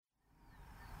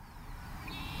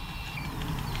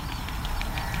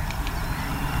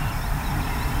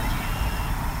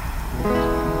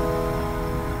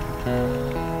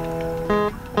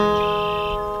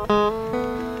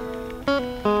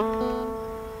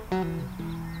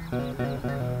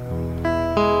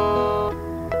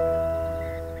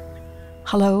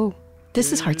Hello,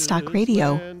 this is Heartstock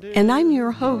Radio, and I'm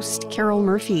your host, Carol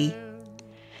Murphy.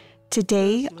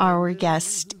 Today, our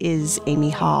guest is Amy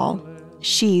Hall.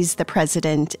 She's the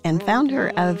president and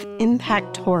founder of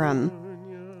Impactorum.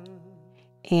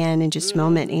 And in just a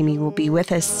moment, Amy will be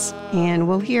with us, and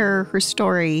we'll hear her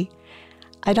story.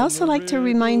 I'd also like to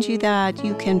remind you that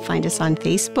you can find us on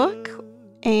Facebook,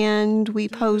 and we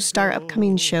post our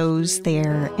upcoming shows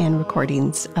there and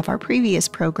recordings of our previous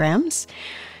programs.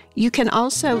 You can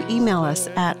also email us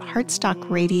at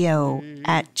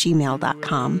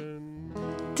heartstockradio@gmail.com.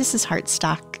 This is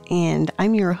Heartstock, and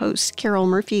I'm your host, Carol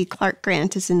Murphy. Clark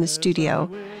Grant is in the studio.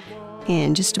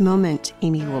 In just a moment,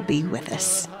 Amy will be with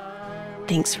us.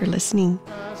 Thanks for listening.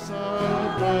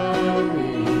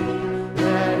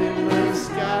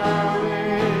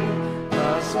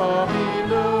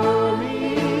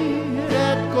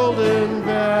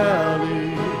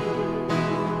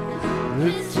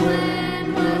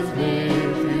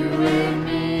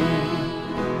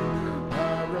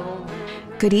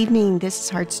 Good evening, this is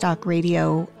Heartstock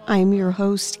Radio. I'm your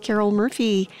host, Carol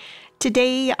Murphy.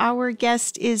 Today, our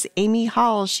guest is Amy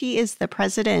Hall. She is the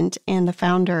president and the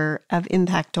founder of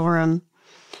Impactorum.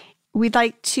 We'd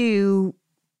like to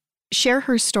share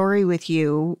her story with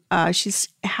you. She's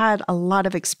had a lot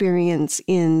of experience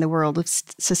in the world of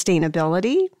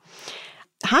sustainability.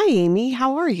 Hi, Amy.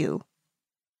 How are you?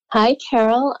 Hi,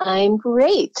 Carol. I'm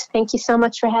great. Thank you so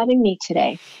much for having me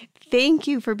today. Thank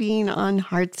you for being on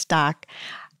Heartstock.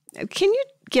 Can you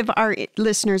give our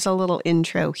listeners a little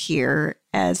intro here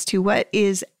as to what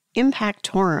is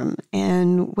Impactorum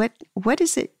and what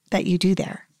is it that you do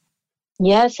there?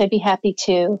 Yes, I'd be happy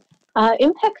to.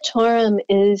 Impactorum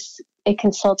is a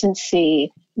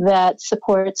consultancy that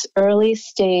supports early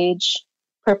stage,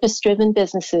 purpose-driven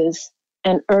businesses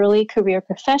and early career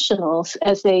professionals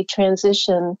as they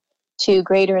transition to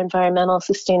greater environmental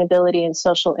sustainability and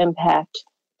social impact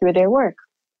through their work.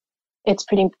 It's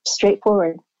pretty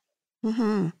straightforward.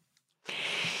 Mm-hmm.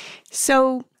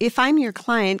 So if I'm your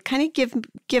client, kind of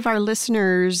give our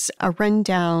listeners a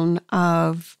rundown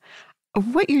of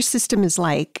what your system is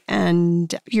like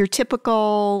and your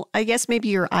typical, I guess maybe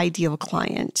your ideal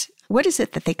client. What is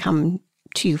it that they come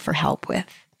to you for help with?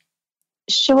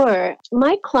 Sure.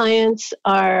 My clients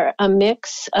are a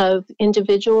mix of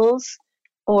individuals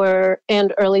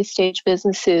and early stage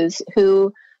businesses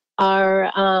who are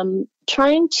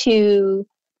trying to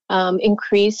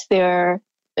increase their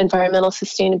environmental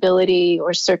sustainability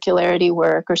or circularity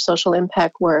work or social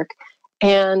impact work.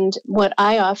 And what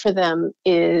I offer them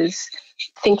is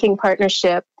thinking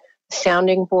partnership,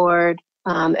 sounding board,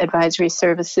 advisory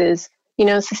services. You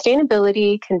know,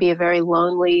 sustainability can be a very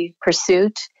lonely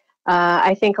pursuit.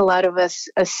 I think a lot of us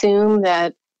assume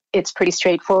that it's pretty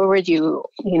straightforward. You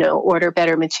order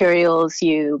better materials,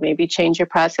 you maybe change your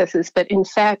processes, but in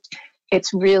fact,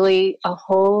 it's really a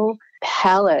whole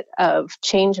palette of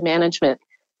change management.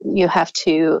 You have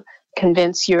to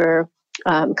convince your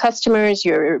customers,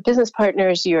 your business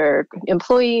partners, your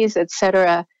employees, et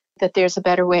cetera, that there's a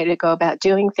better way to go about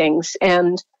doing things.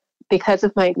 And because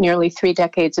of my nearly 3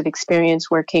 decades of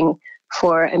experience working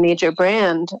for a major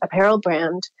brand, apparel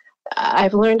brand,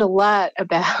 I've learned a lot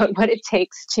about what it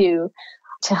takes to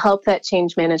help that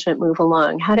change management move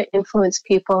along, how to influence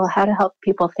people, how to help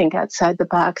people think outside the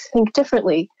box, think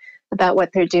differently about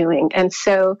what they're doing. And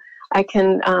so I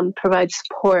can provide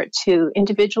support to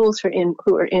individuals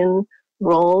who are in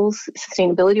roles,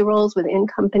 sustainability roles within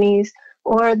companies,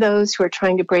 or those who are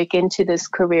trying to break into this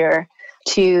career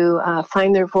to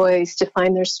find their voice, to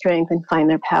find their strength and find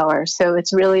their power. So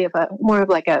it's really more of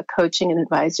like a coaching and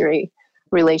advisory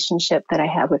relationship that I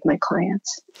have with my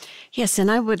clients. Yes, and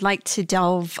I would like to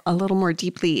delve a little more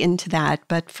deeply into that.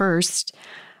 But first,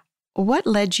 what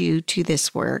led you to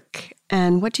this work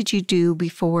and what did you do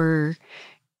before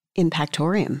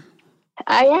Impactorum?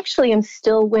 I actually am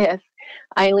still with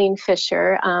Eileen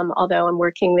Fisher, although I'm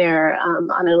working there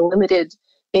on a limited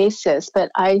basis. But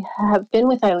I have been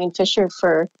with Eileen Fisher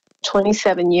for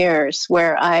 27 years,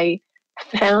 where I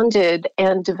founded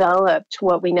and developed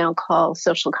what we now call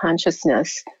social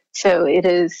consciousness. So it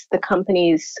is the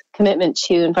company's commitment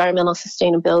to environmental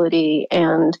sustainability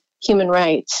and human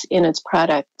rights in its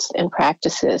products and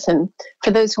practices. And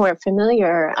for those who aren't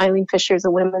familiar, Eileen Fisher is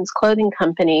a women's clothing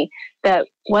company that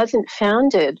wasn't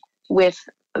founded with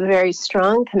very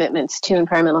strong commitments to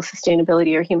environmental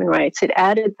sustainability or human rights. It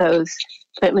added those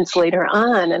commitments later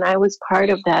on, and I was part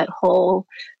of that whole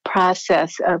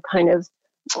process of kind of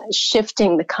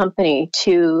shifting the company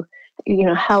to,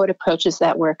 how it approaches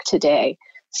that work today.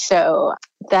 So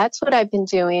that's what I've been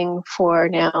doing for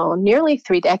now nearly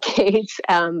 3 decades.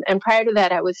 And prior to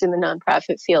that, I was in the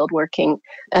nonprofit field working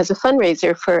as a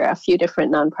fundraiser for a few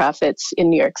different nonprofits in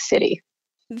New York City.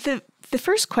 The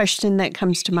first question that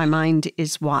comes to my mind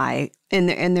is why.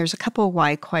 And there's a couple of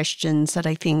why questions that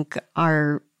I think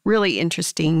are really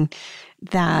interesting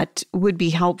that would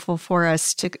be helpful for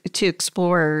us to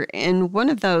explore. And one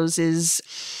of those is,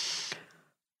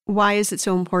 why is it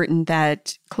so important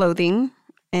that clothing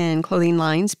and clothing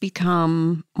lines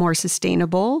become more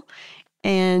sustainable?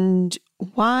 And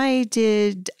why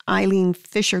did Eileen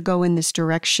Fisher go in this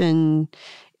direction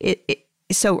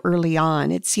so early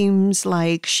on? It seems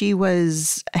like she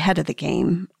was ahead of the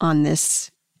game on this,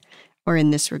 or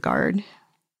in this regard.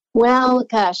 Well,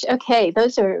 gosh, okay,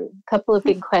 those are a couple of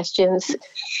big questions.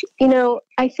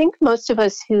 I think most of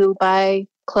us who buy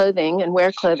clothing and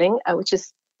wear clothing, which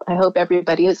is, I hope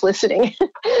everybody who's listening,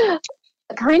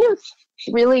 kind of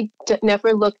really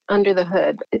never look under the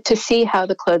hood to see how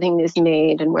the clothing is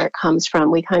made and where it comes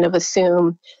from. We kind of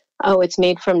assume, it's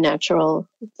made from natural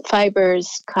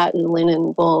fibers, cotton,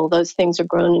 linen, wool. Those things are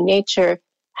grown in nature.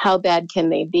 How bad can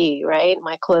they be, right?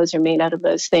 My clothes are made out of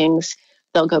those things.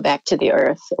 They'll go back to the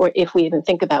earth, or if we even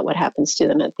think about what happens to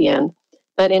them at the end.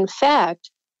 But in fact,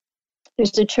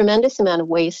 there's a tremendous amount of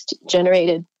waste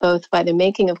generated both by the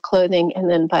making of clothing and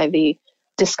then by the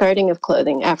discarding of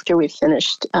clothing after we've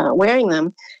finished wearing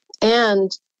them. And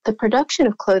the production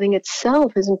of clothing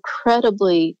itself is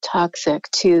incredibly toxic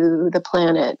to the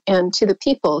planet and to the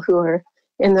people who are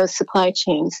in those supply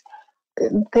chains.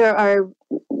 There are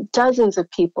dozens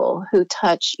of people who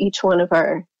touch each one of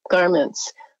our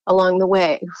garments along the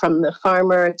way, from the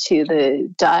farmer to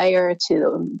the dyer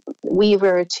to the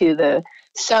weaver to the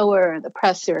sewer, the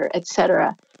presser,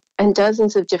 etc., and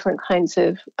dozens of different kinds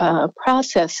of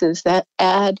processes that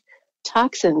add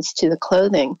toxins to the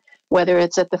clothing, whether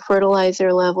it's at the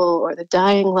fertilizer level or the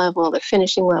dyeing level, the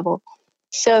finishing level.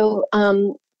 So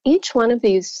each one of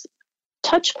these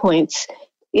touch points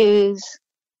is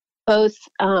both,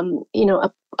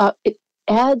 it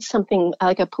adds something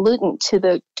like a pollutant to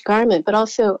the garment, but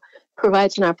also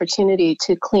provides an opportunity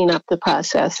to clean up the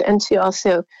process and to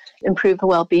also improve the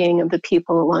well-being of the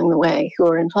people along the way who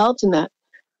are involved in that,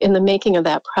 in the making of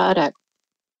that product.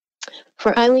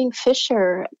 For Eileen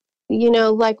Fisher,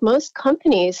 like most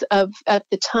companies at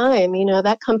the time,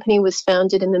 that company was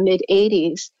founded in the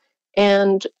mid-'80s,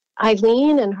 and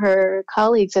Eileen and her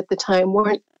colleagues at the time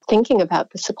weren't thinking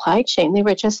about the supply chain. They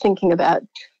were just thinking about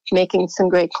making some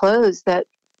great clothes that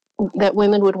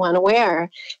women would want to wear.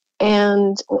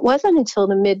 And it wasn't until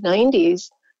the mid-'90s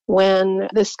when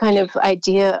this kind of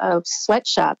idea of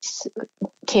sweatshops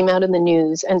came out in the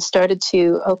news and started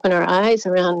to open our eyes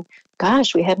around,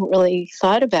 gosh, we hadn't really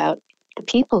thought about the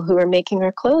people who were making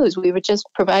our clothes. We were just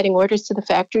providing orders to the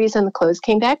factories and the clothes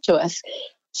came back to us.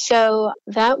 So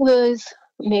that was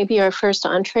maybe our first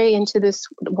entree into this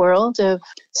world of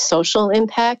social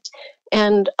impact.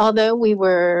 And although we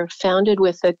were founded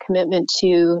with a commitment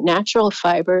to natural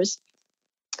fibers,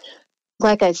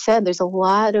 like I said, there's a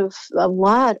lot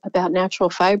about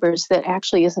natural fibers that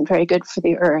actually isn't very good for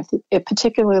the earth,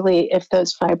 particularly if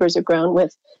those fibers are grown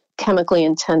with chemically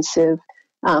intensive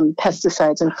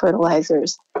pesticides and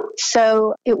fertilizers.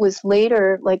 So it was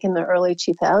later, like in the early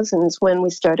 2000s, when we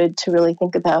started to really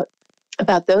think about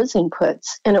those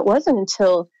inputs. And it wasn't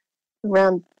until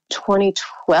around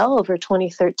 2012 or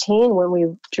 2013 when we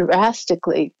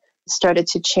drastically started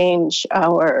to change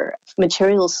our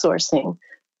materials sourcing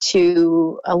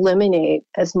to eliminate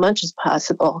as much as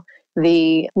possible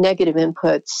the negative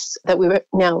inputs that we were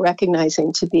now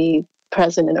recognizing to be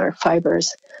present in our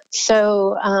fibers.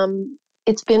 So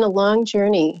it's been a long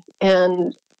journey,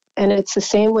 and it's the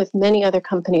same with many other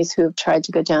companies who have tried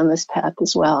to go down this path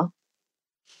as well.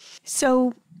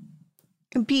 So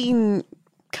being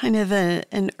kind of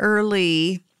an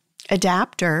early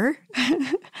adapter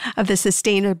of the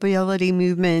sustainability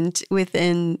movement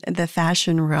within the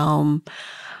fashion realm,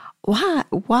 what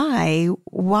was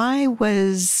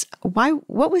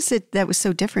it that was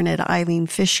so different at Eileen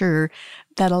Fisher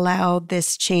that allowed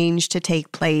this change to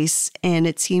take place? And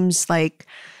it seems like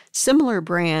similar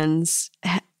brands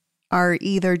are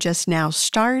either just now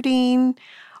starting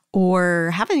or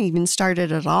haven't even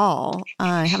started at all,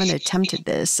 haven't attempted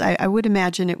this. I would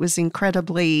imagine it was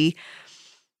incredibly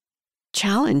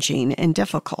challenging and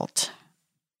difficult.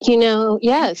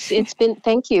 Yes, it's been,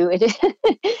 thank you.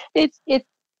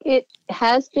 It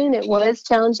has been, it was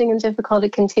challenging and difficult.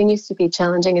 It continues to be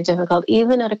challenging and difficult,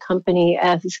 even at a company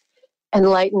as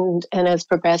enlightened and as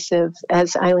progressive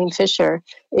as Eileen Fisher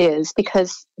is,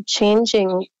 because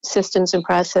changing systems and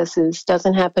processes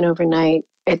doesn't happen overnight.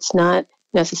 It's not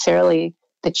necessarily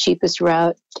the cheapest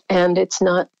route, and it's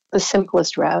not the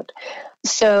simplest route.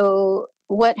 So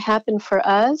what happened for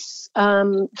us?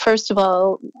 First of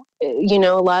all, a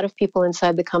lot of people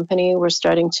inside the company were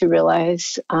starting to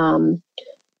realize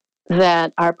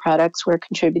that our products were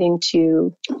contributing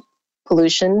to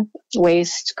pollution,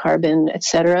 waste, carbon,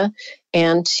 etc.,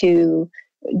 and to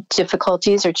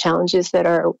difficulties or challenges that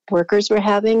our workers were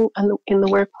having in the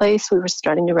workplace. We were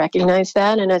starting to recognize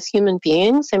that. And as human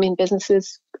beings,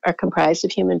 businesses are comprised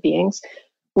of human beings,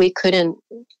 we couldn't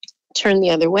turn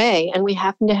the other way. And we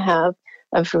happened to have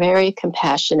a very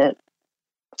compassionate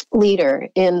leader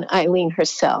in Eileen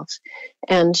herself.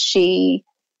 And she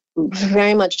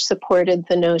very much supported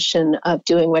the notion of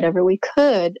doing whatever we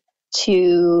could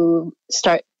to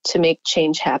start to make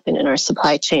change happen in our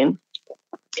supply chain.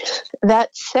 That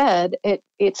said,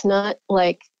 it's not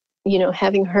like,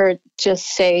 having her just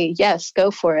say, yes, go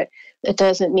for it. It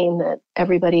doesn't mean that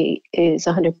everybody is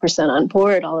 100% on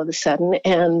board all of a sudden.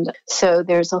 And so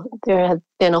there has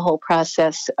been a whole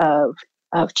process of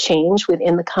change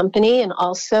within the company and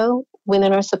also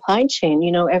within our supply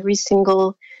chain. Every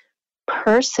single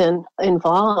person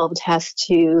involved has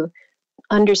to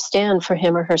understand for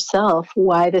him or herself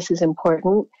why this is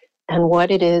important and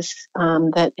what it is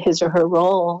that his or her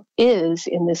role is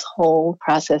in this whole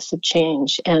process of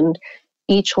change. And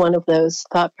each one of those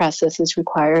thought processes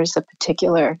requires a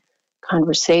particular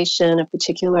conversation, a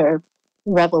particular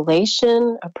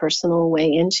revelation, a personal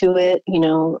way into it.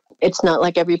 It's not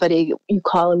like everybody, you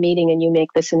call a meeting and you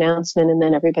make this announcement and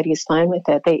then everybody is fine with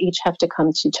it. They each have to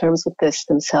come to terms with this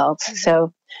themselves. Mm-hmm.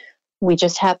 So we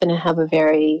just happen to have a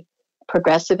very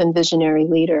progressive and visionary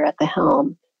leader at the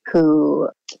helm who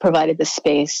provided the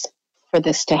space for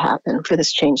this to happen, for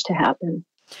this change to happen.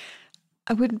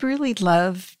 I would really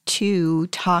love to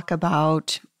talk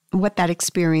about what that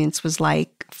experience was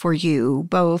like for you,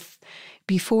 both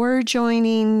before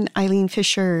joining Eileen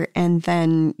Fisher and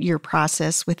then your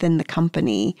process within the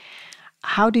company.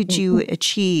 How did you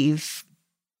achieve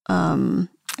the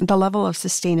level of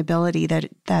sustainability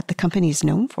that the company is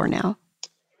known for now?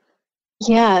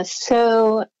 Yeah,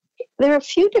 so there are a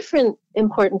few different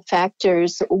important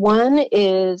factors. One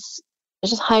is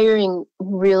just hiring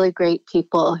really great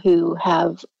people who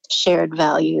have shared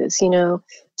values.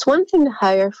 It's one thing to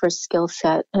hire for skill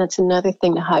set, and it's another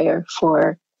thing to hire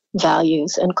for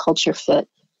values and culture fit.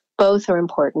 Both are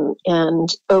important. And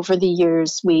over the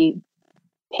years, we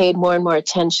paid more and more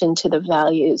attention to the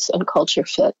values and culture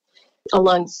fit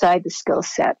alongside the skill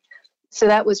set. So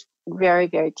that was very,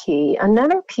 very key.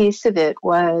 Another piece of it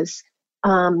was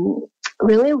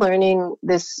really learning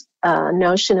this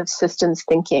notion of systems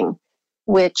thinking,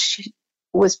 which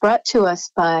was brought to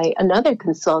us by another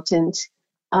consultant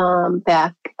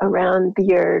back around the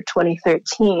year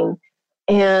 2013.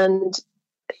 And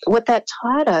what that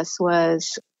taught us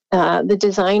was the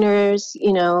designers,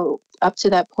 up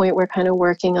to that point were kind of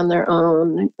working on their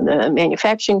own. The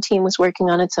manufacturing team was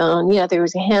working on its own. Yeah, there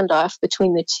was a handoff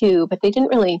between the two, but they didn't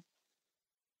really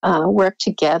work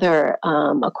together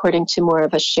according to more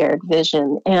of a shared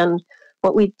vision. And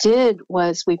what we did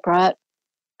was we brought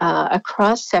a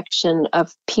cross-section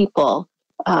of people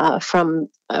from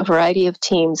a variety of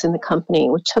teams in the company.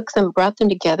 We brought them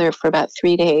together for about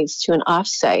 3 days to an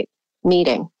off-site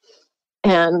meeting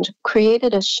and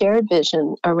created a shared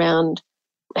vision around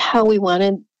how we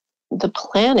wanted the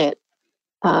planet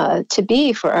to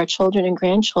be for our children and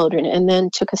grandchildren, and then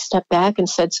took a step back and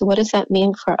said, so what does that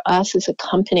mean for us as a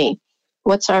company?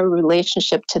 What's our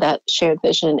relationship to that shared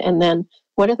vision? And then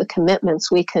what are the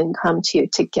commitments we can come to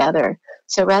together?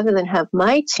 So rather than have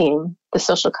my team, the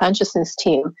social consciousness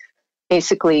team,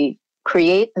 basically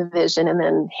create the vision and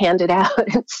then hand it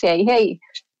out and say, hey,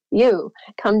 you,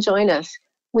 come join us.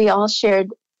 We all shared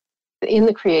in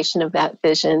the creation of that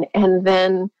vision. And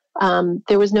then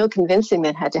there was no convincing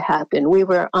that had to happen. We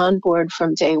were on board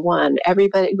from day one.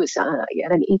 Everybody was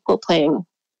at an equal playing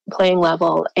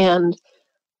level. And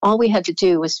all we had to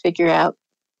do was figure out,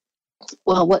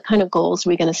 well, what kind of goals are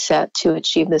we going to set to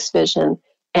achieve this vision?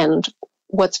 And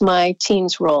what's my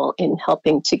team's role in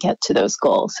helping to get to those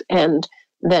goals? And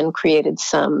then created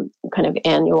some kind of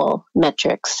annual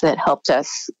metrics that helped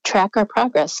us track our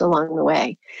progress along the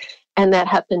way. And that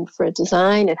happened for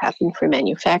design, it happened for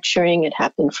manufacturing, it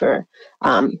happened for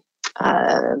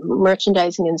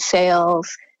merchandising and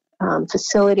sales,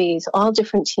 facilities. All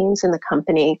different teams in the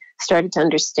company started to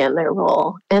understand their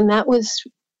role. And that was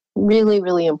really,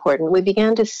 really important. We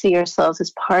began to see ourselves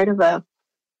as part of a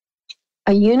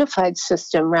unified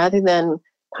system rather than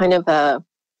kind of a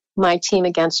my team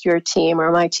against your team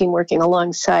or my team working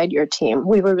alongside your team.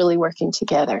 We were really working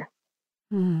together.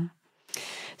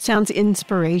 Sounds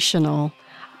inspirational.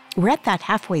 we're at that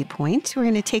halfway point. We're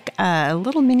going to take a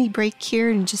little mini break here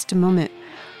in just a moment.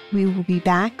 We will be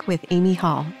back with Amy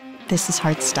Hall. This is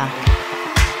Heartstock.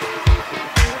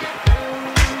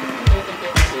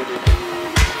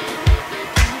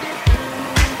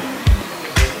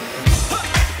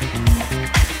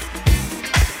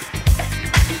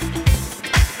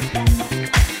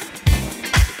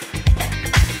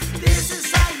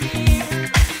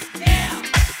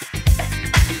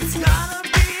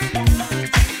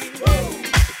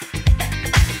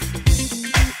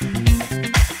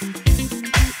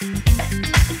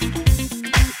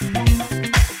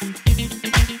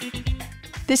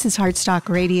 This is Heartstock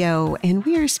Radio, and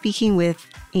we are speaking with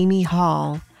Amy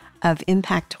Hall of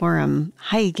Impactorum.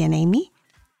 Hi again, Amy.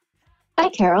 Hi,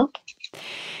 Carol.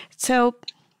 So,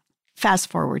 fast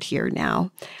forward here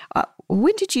now.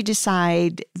 When did you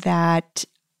decide that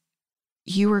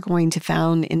you were going to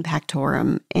found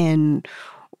Impactorum, and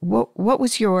what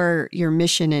was your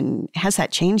mission, and has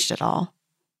that changed at all?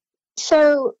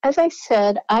 So, as I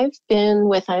said, I've been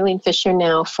with Eileen Fisher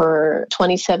now for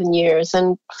 27 years.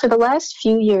 And for the last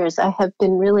few years, I have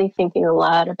been really thinking a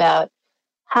lot about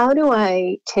how do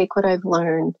I take what I've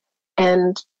learned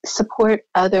and support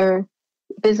other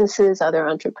businesses, other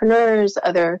entrepreneurs,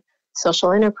 other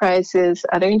social enterprises,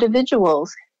 other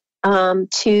individuals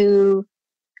to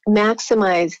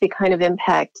maximize the kind of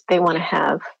impact they want to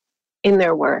have in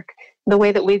their work, the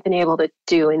way that we've been able to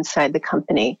do inside the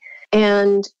company.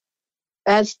 And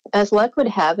as luck would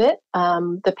have it,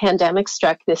 the pandemic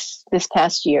struck this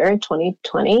past year,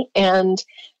 2020, and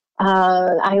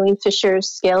Eileen Fisher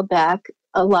scaled back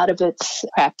a lot of its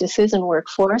practices and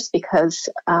workforce because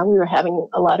we were having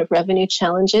a lot of revenue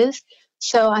challenges.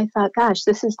 So I thought, gosh,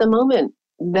 this is the moment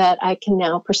that I can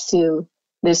now pursue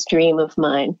this dream of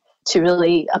mine to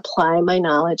really apply my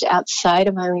knowledge outside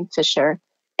of Eileen Fisher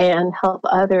and help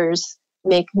others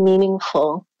make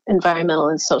meaningful environmental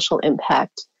and social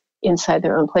impact inside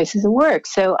their own places of work.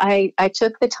 So I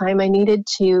took the time I needed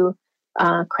to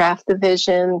craft the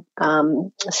vision,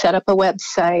 set up a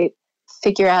website,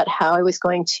 figure out how I was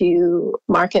going to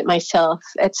market myself,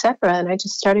 etc. And I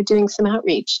just started doing some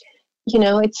outreach. You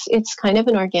know, it's kind of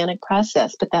an organic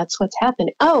process, but that's what's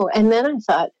happened. Oh, and then I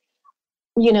thought,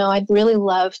 you know, I'd really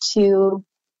love to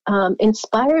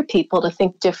inspire people to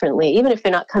think differently, even if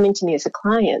they're not coming to me as a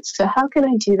client. So how can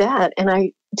I do that? And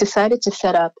I decided to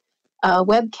set up a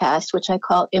webcast, which I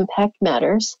call Impact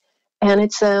Matters. And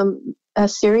it's a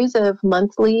series of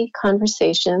monthly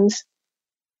conversations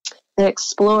that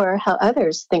explore how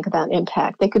others think about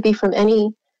impact. They could be from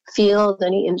any field,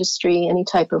 any industry, any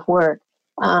type of work.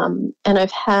 And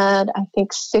I've had, I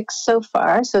think, 6 so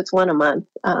far. So it's one a month.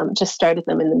 Just started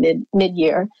them in the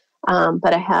mid-year.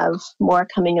 But I have more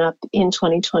coming up in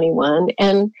 2021.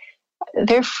 And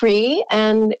they're free.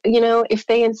 And, you know, if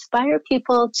they inspire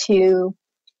people to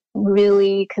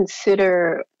really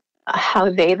consider how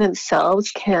they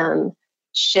themselves can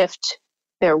shift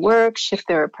their work, shift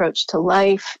their approach to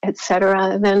life,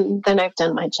 etc., then I've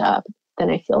done my job. Then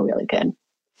I feel really good.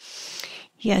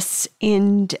 Yes,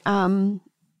 and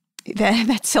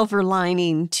that silver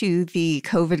lining to the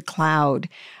COVID cloud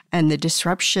and the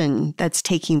disruption that's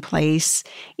taking place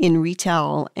in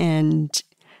retail and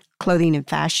clothing and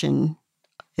fashion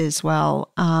as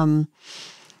well.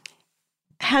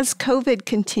 Has COVID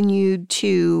continued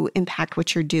to impact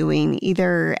what you're doing,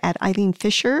 either at Eileen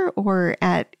Fisher or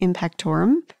at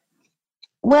Impactorum?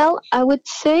 Well, I would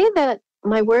say that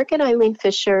my work at Eileen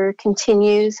Fisher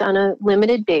continues on a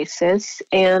limited basis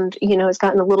and, you know, it's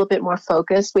gotten a little bit more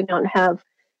focused. We don't have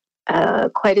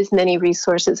quite as many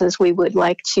resources as we would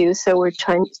like to, so we're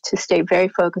trying to stay very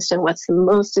focused on what's the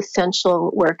most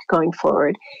essential work going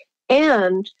forward.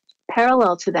 And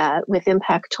parallel to that, with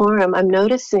Impactorum, I'm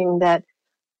noticing that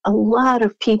a lot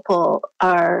of people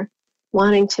are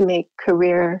wanting to make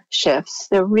career shifts.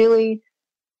 They're really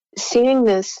seeing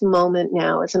this moment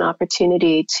now as an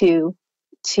opportunity to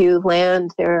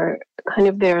land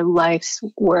their life's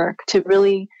work, to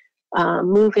really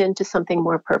move into something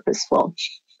more purposeful.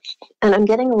 And I'm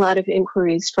getting a lot of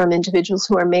inquiries from individuals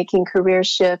who are making career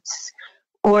shifts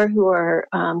or who are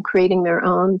creating their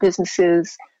own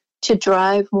businesses to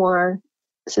drive more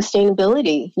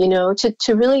sustainability, you know,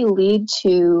 to really lead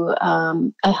to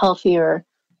a healthier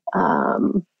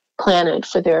planet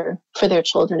for their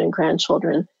children and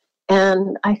grandchildren.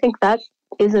 And I think that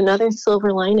is another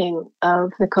silver lining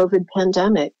of the COVID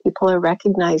pandemic. People are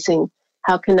recognizing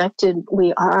how connected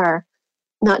we are,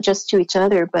 not just to each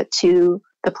other, but to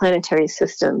the planetary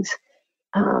systems,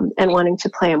 and wanting to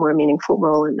play a more meaningful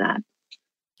role in that.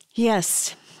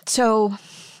 Yes. So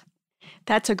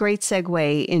that's a great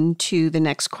segue into the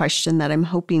next question that I'm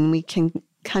hoping we can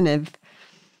kind of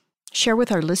share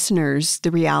with our listeners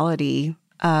the reality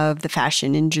of the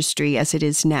fashion industry as it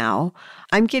is now.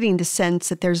 I'm getting the sense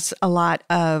that there's a lot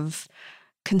of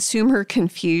consumer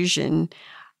confusion.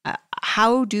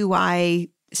 How do I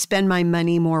spend my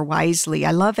money more wisely?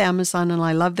 I love Amazon and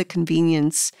I love the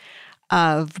convenience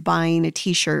of buying a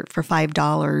t-shirt for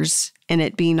 $5 and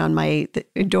it being on my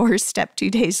doorstep 2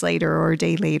 days later or a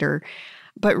day later.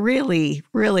 But really,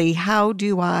 how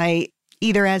do I,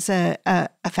 either as a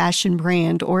fashion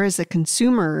brand or as a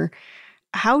consumer,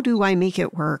 how do I make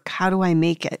it work? How do I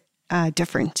make it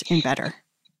different and better?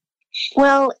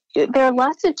 Well, there are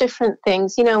lots of different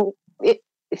things.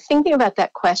 Thinking about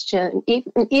that question,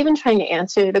 even trying to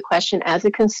answer the question as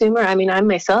a consumer. I mean, I'm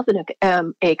myself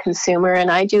a consumer,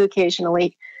 and I do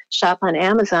occasionally shop on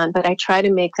Amazon, but I try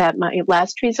to make that my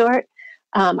last resort.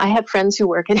 I have friends who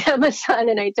work at Amazon,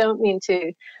 and I don't mean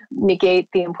to negate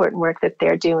the important work that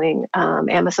they're doing.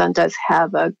 Amazon does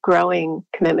have a growing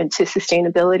commitment to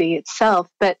sustainability itself,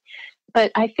 but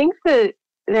I think that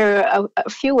there are a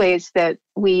few ways that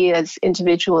we as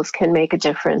individuals can make a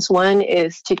difference. One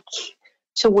is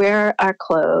to wear our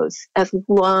clothes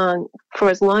for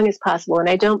as long as possible, and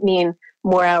I don't mean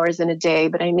more hours in a day,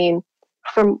 but I mean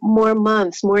for more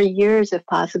months, more years if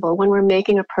possible. When we're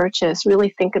making a purchase,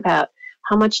 really think about,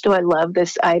 how much do I love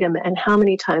this item and how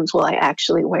many times will I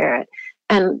actually wear it?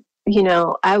 And,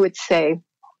 I would say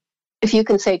if you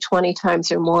can say 20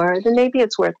 times or more, then maybe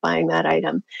it's worth buying that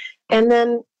item. And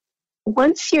then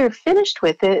once you're finished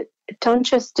with it, don't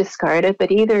just discard it,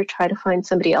 but either try to find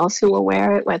somebody else who will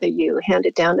wear it, whether you hand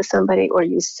it down to somebody or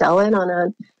you sell it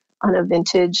on a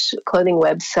vintage clothing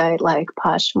website like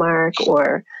Poshmark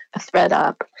or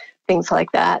ThredUp, things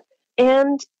like that.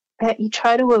 And that you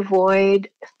try to avoid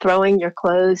throwing your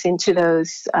clothes into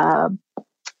those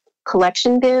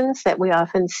collection bins that we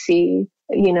often see,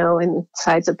 in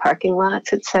sides of parking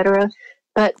lots, etc.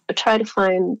 But try to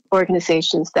find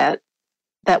organizations that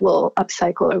will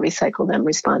upcycle or recycle them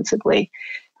responsibly.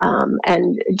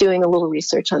 And doing a little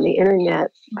research on the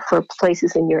internet for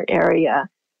places in your area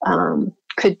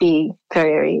could be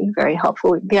very, very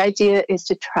helpful. The idea is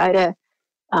to try to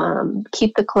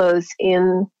keep the clothes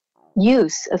in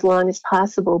use as long as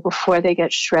possible before they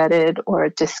get shredded or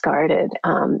discarded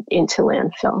into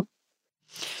landfill.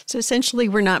 So essentially,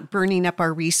 we're not burning up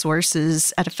our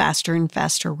resources at a faster and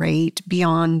faster rate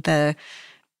beyond the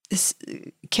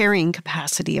carrying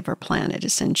capacity of our planet,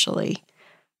 essentially.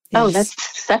 Oh, that's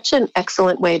such an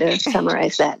excellent way to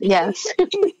summarize that. Yes.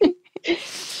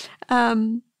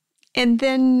 And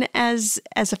then as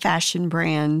a fashion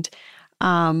brand,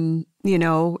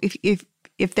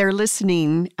 if they're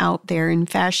listening out there in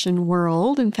fashion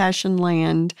world and fashion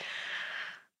land,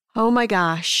 oh my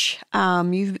gosh,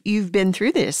 you've been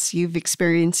through this. You've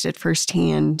experienced it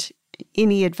firsthand.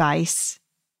 Any advice?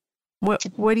 What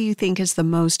do you think is the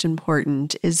most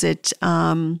important? Is it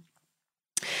the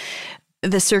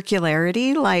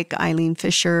circularity, like Eileen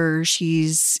Fisher,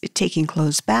 she's taking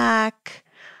clothes back?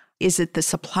 Is it the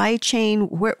supply chain?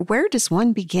 Where does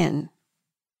one begin?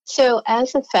 So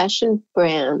as a fashion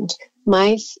brand,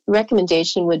 my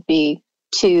recommendation would be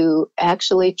to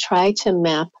actually try to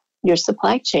map your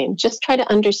supply chain. Just try to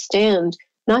understand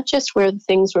not just where the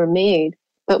things were made,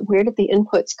 but where did the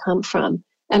inputs come from.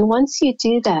 And once you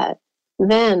do that,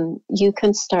 then you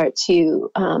can start to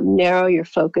narrow your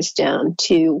focus down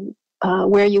to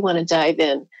where you want to dive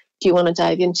in. Do you want to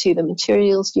dive into the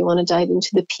materials? Do you want to dive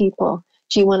into the people?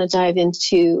 Do you want to dive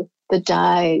into the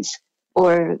dyes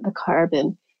or the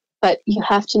carbon? But you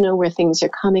have to know where things are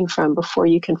coming from before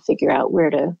you can figure out where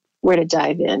to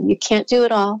dive in. You can't do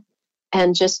it all,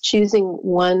 and just choosing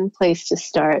one place to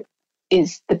start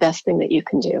is the best thing that you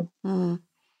can do.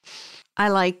 I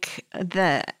like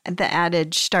the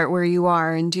adage, start where you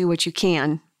are and do what you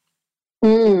can.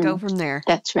 Go from there.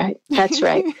 That's right. That's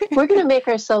right. We're going to make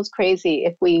ourselves crazy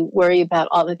if we worry about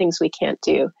all the things we can't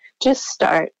do. Just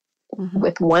start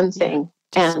with one thing,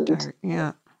 and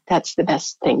that's the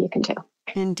best thing you can do.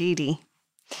 Indeedy.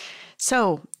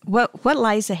 So what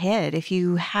lies ahead? If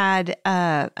you had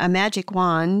a magic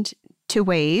wand to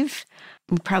wave,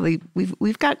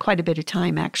 we've got quite a bit of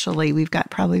time, actually. We've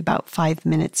got probably about 5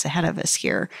 minutes ahead of us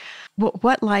here.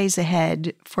 What lies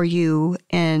ahead for you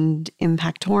and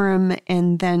Impactorum?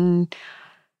 And then,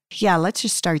 let's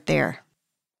just start there.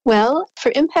 Well,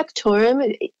 for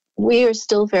Impactorum, we are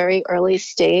still very early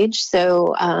stage.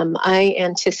 So I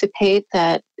anticipate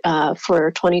that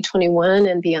for 2021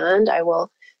 and beyond, I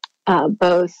will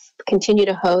both continue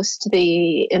to host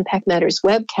the Impact Matters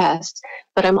webcast,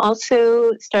 but I'm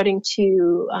also starting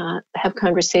to have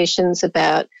conversations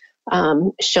about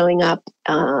showing up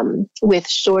with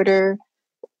shorter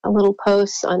little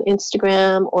posts on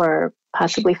Instagram or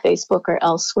possibly Facebook or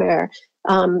elsewhere,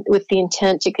 with the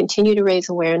intent to continue to raise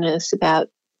awareness about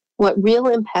what real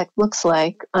impact looks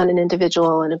like on an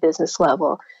individual and a business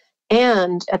level,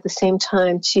 and at the same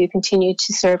time to continue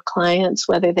to serve clients,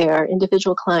 whether they are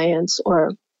individual clients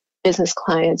or business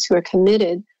clients who are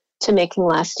committed to making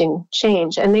lasting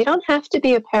change. And they don't have to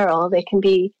be apparel. They can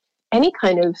be any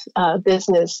kind of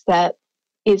business that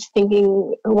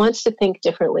wants to think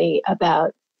differently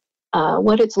about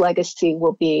what its legacy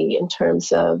will be in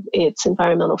terms of its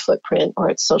environmental footprint or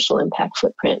its social impact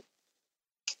footprint.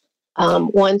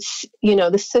 Once,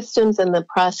 the systems and the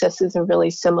processes are really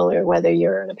similar, whether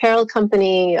you're an apparel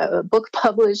company, a book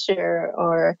publisher,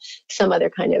 or some other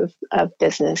kind of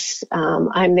business.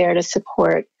 I'm there to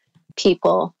support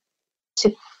people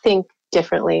to think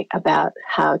differently about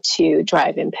how to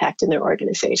drive impact in their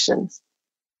organizations.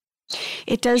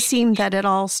 It does seem that it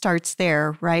all starts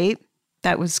there, right?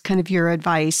 That was kind of your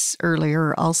advice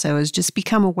earlier also, is just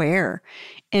become aware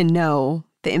and know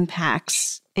the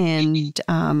impacts and,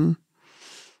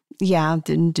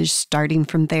 then just starting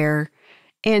from there.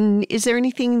 And is there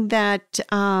anything that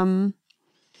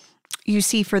you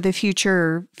see for the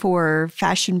future for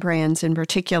fashion brands in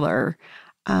particular?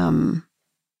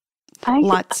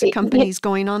 Lots of companies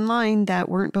going online that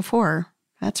weren't before,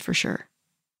 that's for sure.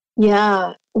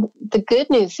 Yeah. The good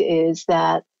news is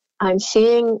that I'm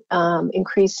seeing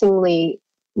increasingly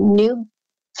new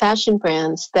fashion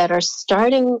brands that are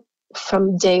starting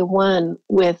from day one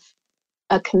with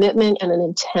a commitment and an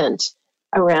intent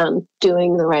around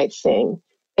doing the right thing.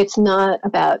 It's not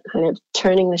about kind of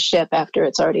turning the ship after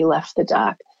it's already left the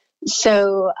dock.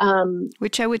 So,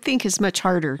 which I would think is much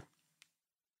harder.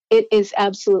 It is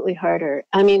absolutely harder.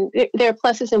 I mean, there are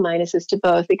pluses and minuses to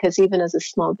both, because even as a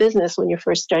small business, when you're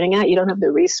first starting out, you don't have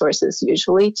the resources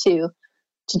usually to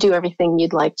do everything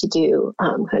you'd like to do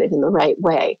kind of in the right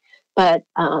way. But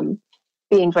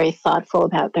being very thoughtful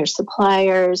about their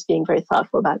suppliers, being very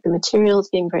thoughtful about the materials,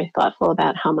 being very thoughtful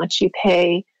about how much you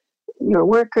pay your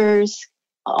workers,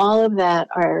 all of that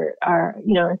are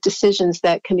decisions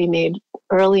that can be made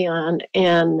early on.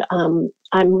 And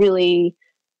I'm really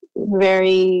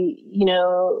very,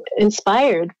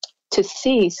 inspired to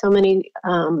see so many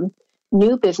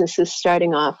new businesses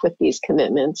starting off with these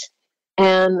commitments.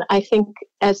 And I think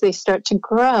as they start to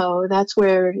grow, that's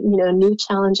where, new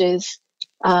challenges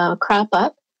crop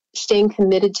up. Staying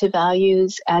committed to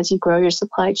values as you grow your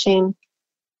supply chain,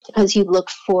 as you look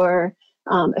for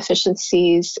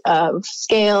efficiencies of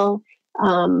scale,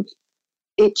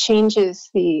 it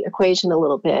changes the equation a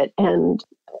little bit.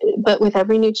 But with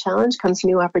every new challenge comes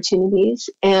new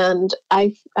opportunities. And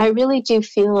I really do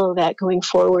feel that going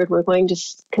forward, we're going to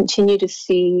continue to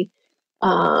see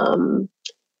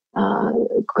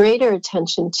greater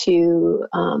attention to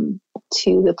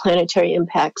the planetary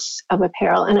impacts of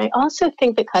apparel. And I also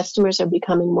think that customers are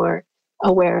becoming more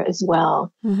aware as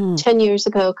well. Mm-hmm. 10 years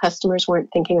ago, customers weren't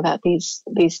thinking about these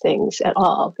things at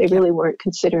all. They really weren't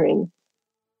considering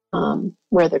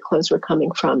where their clothes were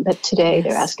coming from. But today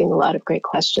they're asking a lot of great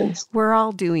questions. We're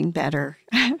all doing better.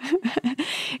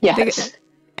 Yes.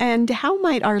 And how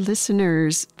might our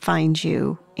listeners find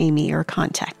you, Amy, or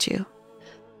contact you?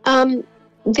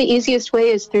 The easiest way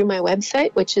is through my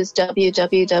website, which is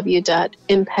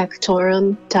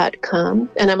www.impactorum.com.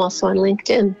 And I'm also on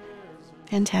LinkedIn.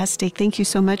 Fantastic. Thank you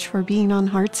so much for being on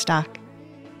Heartstock.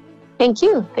 Thank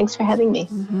you. Thanks for having me.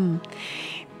 Mm-hmm.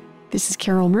 This is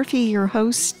Carol Murphy, your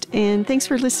host, and thanks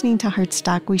for listening to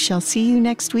Heartstock. We shall see you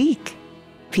next week.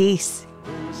 Peace.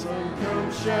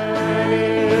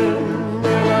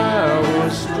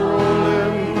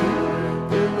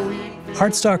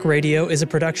 Heartstock Radio is a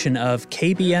production of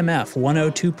KBMF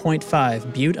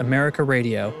 102.5 Butte America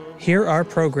Radio. Hear our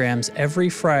programs every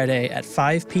Friday at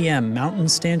 5 p.m. Mountain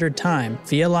Standard Time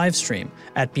via livestream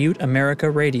at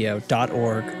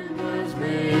butteamericaradio.org.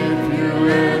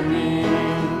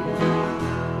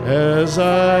 As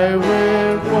I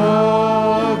went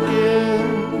walking,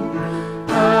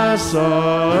 I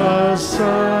saw a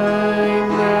sign.